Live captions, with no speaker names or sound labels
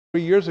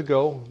3 years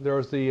ago, there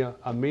was a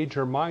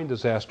major mine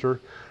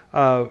disaster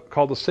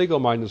called the Sago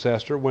mine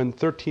disaster when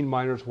 13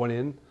 miners went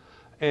in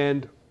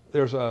and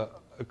there's a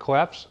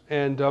collapse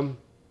and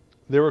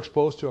they were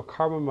exposed to a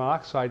carbon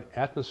monoxide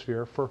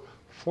atmosphere for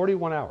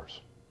 41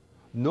 hours.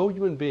 No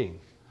human being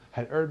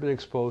had ever been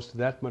exposed to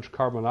that much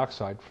carbon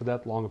monoxide for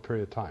that long a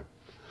period of time.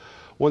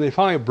 When they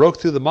finally broke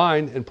through the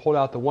mine and pulled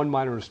out the one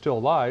miner who was still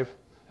alive,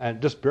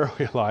 and just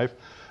barely alive,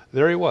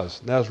 there he was.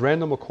 That was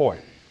Randall McCloy.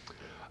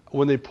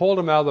 When they pulled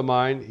him out of the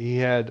mine, he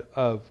had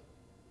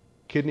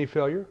kidney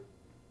failure,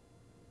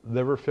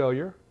 liver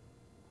failure,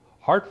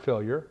 heart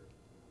failure,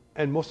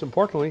 and most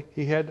importantly,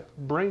 he had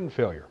brain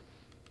failure.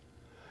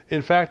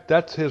 In fact,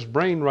 that's his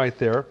brain right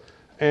there,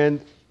 and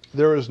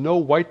there is no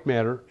white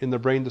matter in the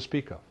brain to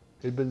speak of.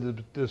 It had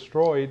been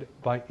destroyed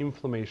by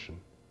inflammation,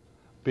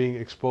 being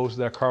exposed to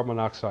that carbon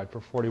monoxide for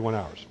 41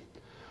 hours.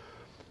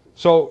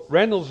 So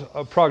Randall's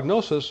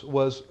prognosis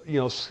was,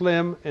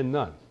 slim and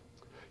none.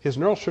 His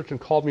neurosurgeon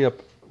called me up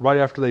right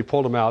after they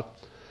pulled him out.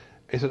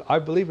 He said, "I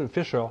believe in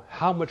fish oil.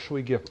 How much should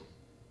we give him?"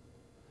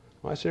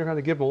 I said, "You're going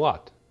to give him a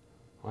lot."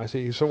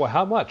 He said, "Well,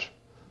 how much?"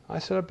 I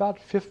said, "About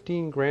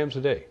 15 grams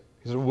a day."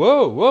 He said,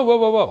 "Whoa, whoa, whoa,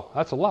 whoa, whoa.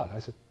 That's a lot." I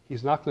said,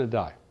 "He's not going to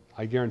die.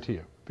 I guarantee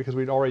you." Because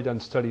we'd already done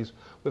studies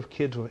with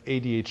kids with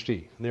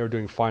ADHD, and they were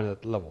doing fine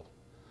at that level.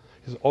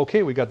 He said,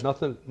 "Okay, we got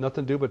nothing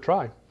to do but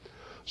try."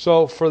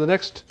 So for the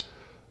next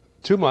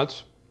 2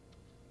 months,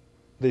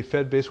 they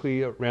fed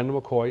basically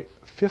Randall McCloy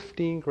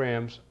 15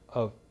 grams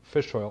of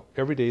fish oil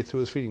every day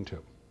through his feeding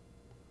tube.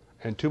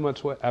 And 2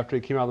 months after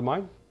he came out of the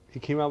mine, he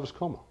came out of his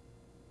coma.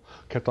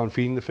 Kept on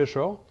feeding the fish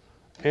oil,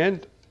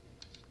 and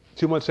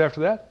 2 months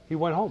after that, he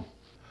went home.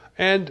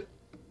 And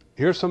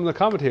here's some of the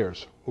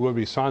commentators, who would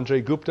be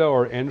Sanjay Gupta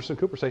or Anderson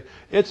Cooper, say,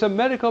 "It's a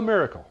medical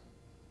miracle."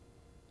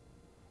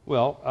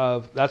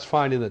 Well, that's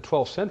fine in the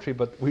 12th century,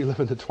 but we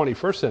live in the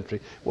 21st century.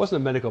 It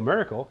wasn't a medical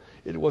miracle.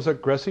 It was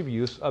aggressive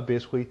use of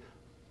basically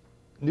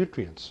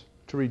nutrients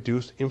to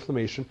reduce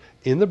inflammation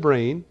in the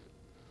brain,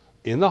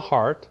 in the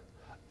heart,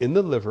 in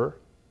the liver,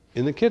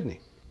 in the kidney.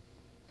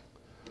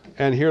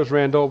 And here's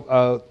Randall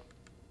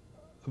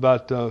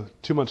about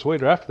 2 months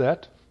later after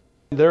that.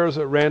 There's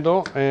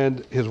Randall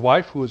and his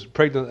wife, who was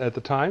pregnant at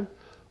the time,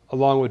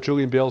 along with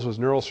Julian Bailes, who was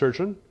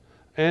neurosurgeon,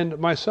 and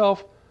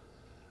myself.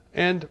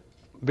 And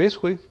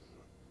basically,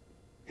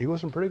 he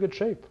was in pretty good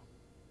shape.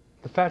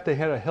 The fact they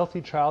had a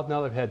healthy child,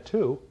 now they've had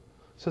two,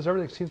 says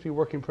everything seems to be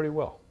working pretty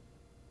well.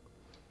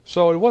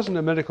 So it wasn't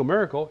a medical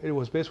miracle. It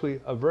was basically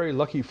a very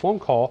lucky phone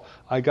call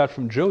I got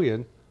from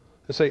Julian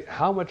to say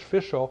how much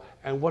fish oil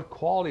and what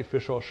quality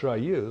fish oil should I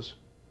use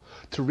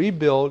to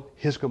rebuild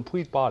his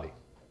complete body,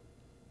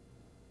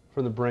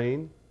 from the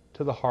brain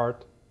to the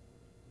heart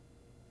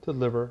to the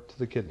liver to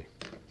the kidney.